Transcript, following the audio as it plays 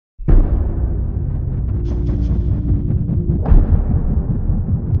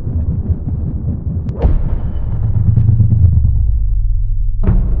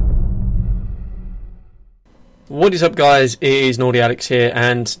What is up, guys? It is Nordyalex here,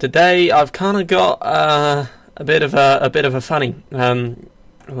 and today I've kind of got a bit of a funny. Well,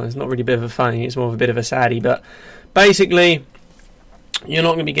 it's not really a bit of a funny; it's more of a bit of a saddie. But basically, you're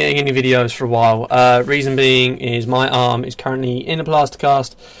not going to be getting any videos for a while. Reason being is my arm is currently in a plaster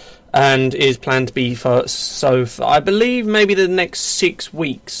cast and is planned to be for I believe maybe the next 6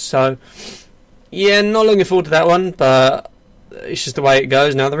 weeks. So yeah, not looking forward to that one, but it's just the way it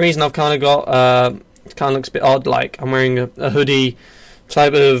goes. Now the reason I've kind of got it kind of looks a bit odd, like I'm wearing a hoodie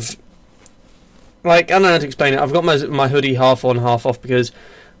type of, like, I don't know how to explain it. I've got my hoodie half on, half off because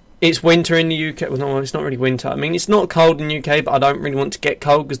it's winter in the UK. Well, no, it's not really winter. I mean, it's not cold in the UK, but I don't really want to get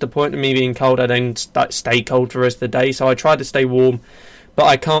cold because the point of me being cold, I don't stay cold for the rest of the day. So I try to stay warm, but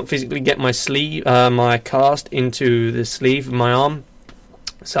I can't physically get my sleeve, my cast into the sleeve of my arm.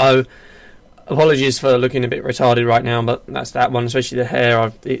 So apologies for looking a bit retarded right now, but that's that one, especially the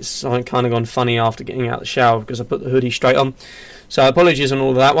hair. It's kind of gone funny after getting out of the shower because I put the hoodie straight on. So apologies on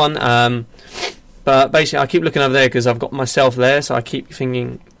all of that one. But basically, I keep looking over there because I've got myself there, so I keep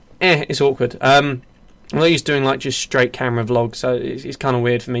thinking, it's awkward. I'm not used to doing like just straight camera vlogs, so it's kind of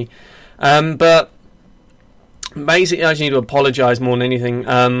weird for me. But basically, I just need to apologise more than anything.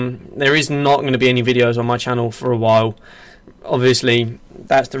 There is not going to be any videos on my channel for a while. Obviously,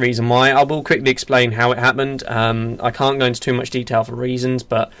 that's the reason why. I will quickly explain how it happened. I can't go into too much detail for reasons,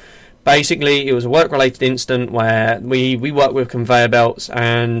 but basically it was a work-related incident where we work with conveyor belts,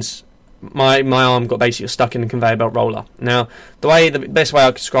 and my arm got basically stuck in the conveyor belt roller. Now, the best way I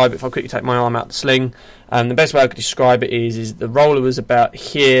could describe it, if I quickly take my arm out the sling, the best way I could describe it is the roller was about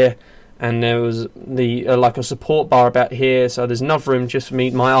here, and there was the like a support bar about here. So there's enough room just for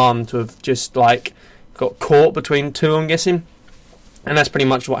my arm to have just like got caught between two, I'm guessing, and that's pretty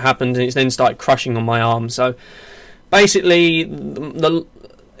much what happened. And it's then started crushing on my arm. So basically, even though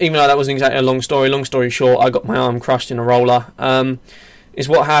that wasn't exactly a long story short, I got my arm crushed in a roller. Is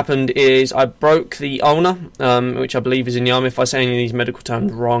what happened is I broke the ulna, which I believe is in the arm. If I say any of these medical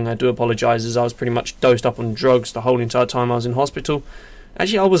terms wrong, I do apologise, as I was pretty much dosed up on drugs the whole entire time I was in hospital.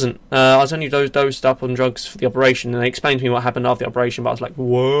 Actually, I wasn't. I was only dosed up on drugs for the operation, and they explained to me what happened after the operation, but I was like,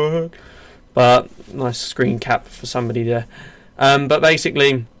 what? But nice screen cap for somebody there. But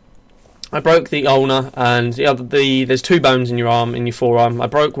basically, I broke the ulna, and there's two bones in your arm, in your forearm. I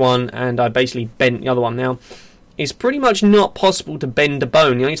broke one, and I basically bent the other one. Now, it's pretty much not possible to bend a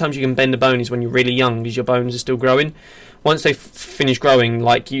bone. The only times you can bend a bone is when you're really young, because your bones are still growing. Once they finish growing,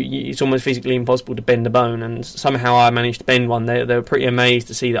 like it's almost physically impossible to bend a bone. And somehow I managed to bend one. They were pretty amazed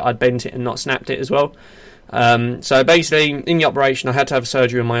to see that I'd bent it and not snapped it as well. So basically, in the operation, I had to have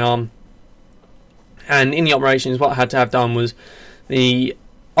surgery on my arm. And in the operations, what I had to have done was the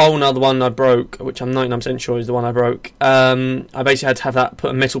ulna, the one I broke, which I'm 99% sure is the one I broke. I basically had to have that,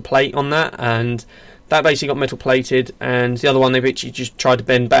 put a metal plate on that, and that basically got metal plated. And the other one, they basically just tried to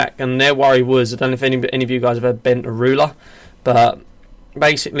bend back. And their worry was, I don't know if any of you guys have ever bent a ruler, but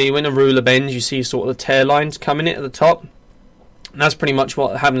basically when a ruler bends, you see sort of the tear lines coming in at the top. And that's pretty much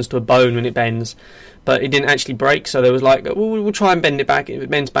what happens to a bone when it bends. But it didn't actually break, so they was like, well, we'll try and bend it back. If it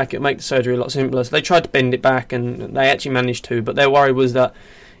bends back, it'll make the surgery a lot simpler. So they tried to bend it back, and they actually managed to. But their worry was that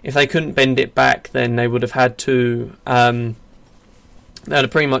if they couldn't bend it back, then they would have had to, they'd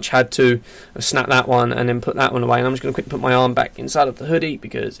have pretty much had to snap that one and then put that one away. And I'm just going to quickly put my arm back inside of the hoodie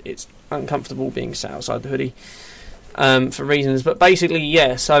because it's uncomfortable being sat outside the hoodie for reasons. But basically,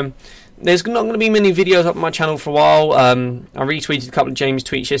 yeah, so there's not going to be many videos up on my channel for a while. I retweeted a couple of Jamie's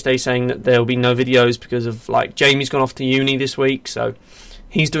tweets yesterday saying that there will be no videos because of, like, Jamie's gone off to uni this week, so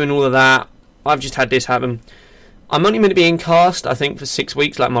he's doing all of that. I've just had this happen. I'm only meant to be in cast, I think, for 6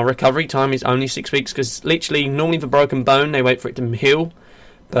 weeks. Like, my recovery time is only 6 weeks because literally, normally for broken bone, they wait for it to heal.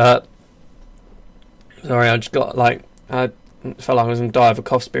 But sorry, I just got like I felt like I was going to die of a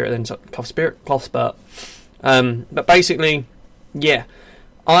cough spurt. But basically, yeah.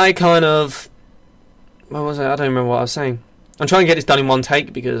 I kind of, what was it? I don't remember what I was saying. I'm trying to get this done in one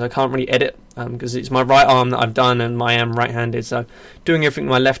take because I can't really edit because it's my right arm that I've done and I am right-handed, so doing everything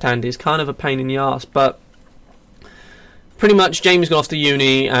with my left hand is kind of a pain in the arse. But pretty much James gone off to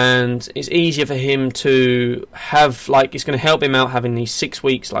uni, and it's easier for him to have, like, it's going to help him out having these 6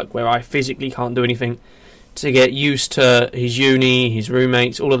 weeks, like, where I physically can't do anything, to get used to his uni, his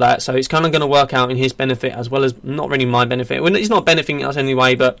roommates, all of that. So it's kind of going to work out in his benefit as well as not really my benefit. Well, it's not benefiting us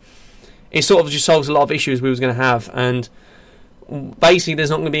anyway, but it sort of just solves a lot of issues we was going to have. And basically, there's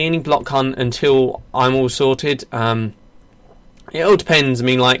not going to be any block hunt until I'm all sorted. It all depends. I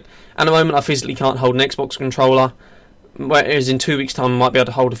mean, like, at the moment, I physically can't hold an Xbox controller. whereas in 2 weeks' time, I might be able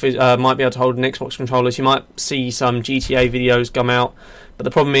to hold an Xbox controller. So you might see some GTA videos come out. But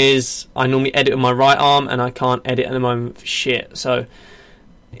the problem is, I normally edit with my right arm, and I can't edit at the moment for shit. So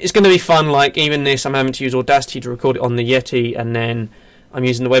it's going to be fun. Like even this, I'm having to use Audacity to record it on the Yeti, and then I'm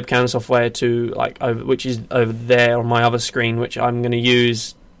using the webcam software to which is over there on my other screen, which I'm going to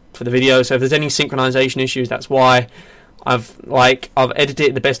use for the video. So if there's any synchronization issues, that's why. I've edited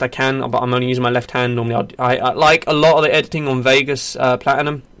it the best I can, but I'm only using my left hand. Normally, I like a lot of the editing on Vegas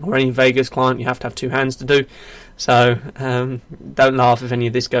Platinum or any Vegas client. You have to have two hands to do. So don't laugh if any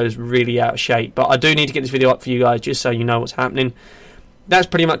of this goes really out of shape. But I do need to get this video up for you guys, just so you know what's happening. That's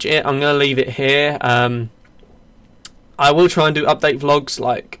pretty much it. I'm going to leave it here. I will try and do update vlogs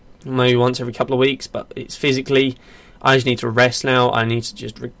like maybe once every couple of weeks, but it's physically, I just need to rest now. I need to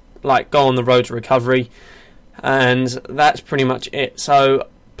just go on the road to recovery. And that's pretty much it. So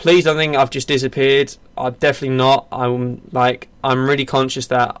please don't think I've just disappeared. I'm definitely not. I'm really conscious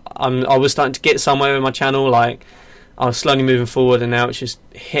that I was starting to get somewhere with my channel. Like I was slowly moving forward, and now it's just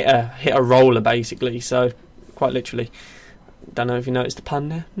hit a roller basically. So quite literally. Don't know if you noticed the pun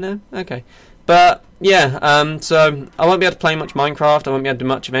there. No, okay. But yeah, so I won't be able to play much Minecraft. I won't be able to do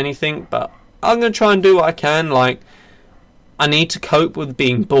much of anything. But I'm gonna try and do what I can. Like I need to cope with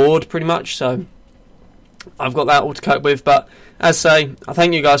being bored, pretty much. So I've got that all to cope with. But as I say, I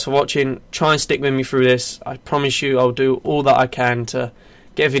thank you guys for watching. Try and stick with me through this. I promise you I'll do all that I can to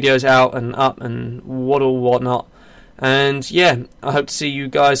get videos out and up and whatnot. And yeah, I hope to see you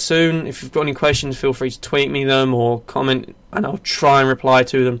guys soon. If you've got any questions, feel free to tweet me them or comment, and I'll try and reply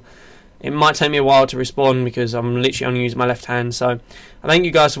to them. It might take me a while to respond because I'm literally only using my left hand. So I thank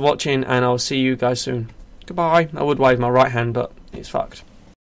you guys for watching, and I'll see you guys soon. Goodbye. I would wave my right hand, but it's fucked.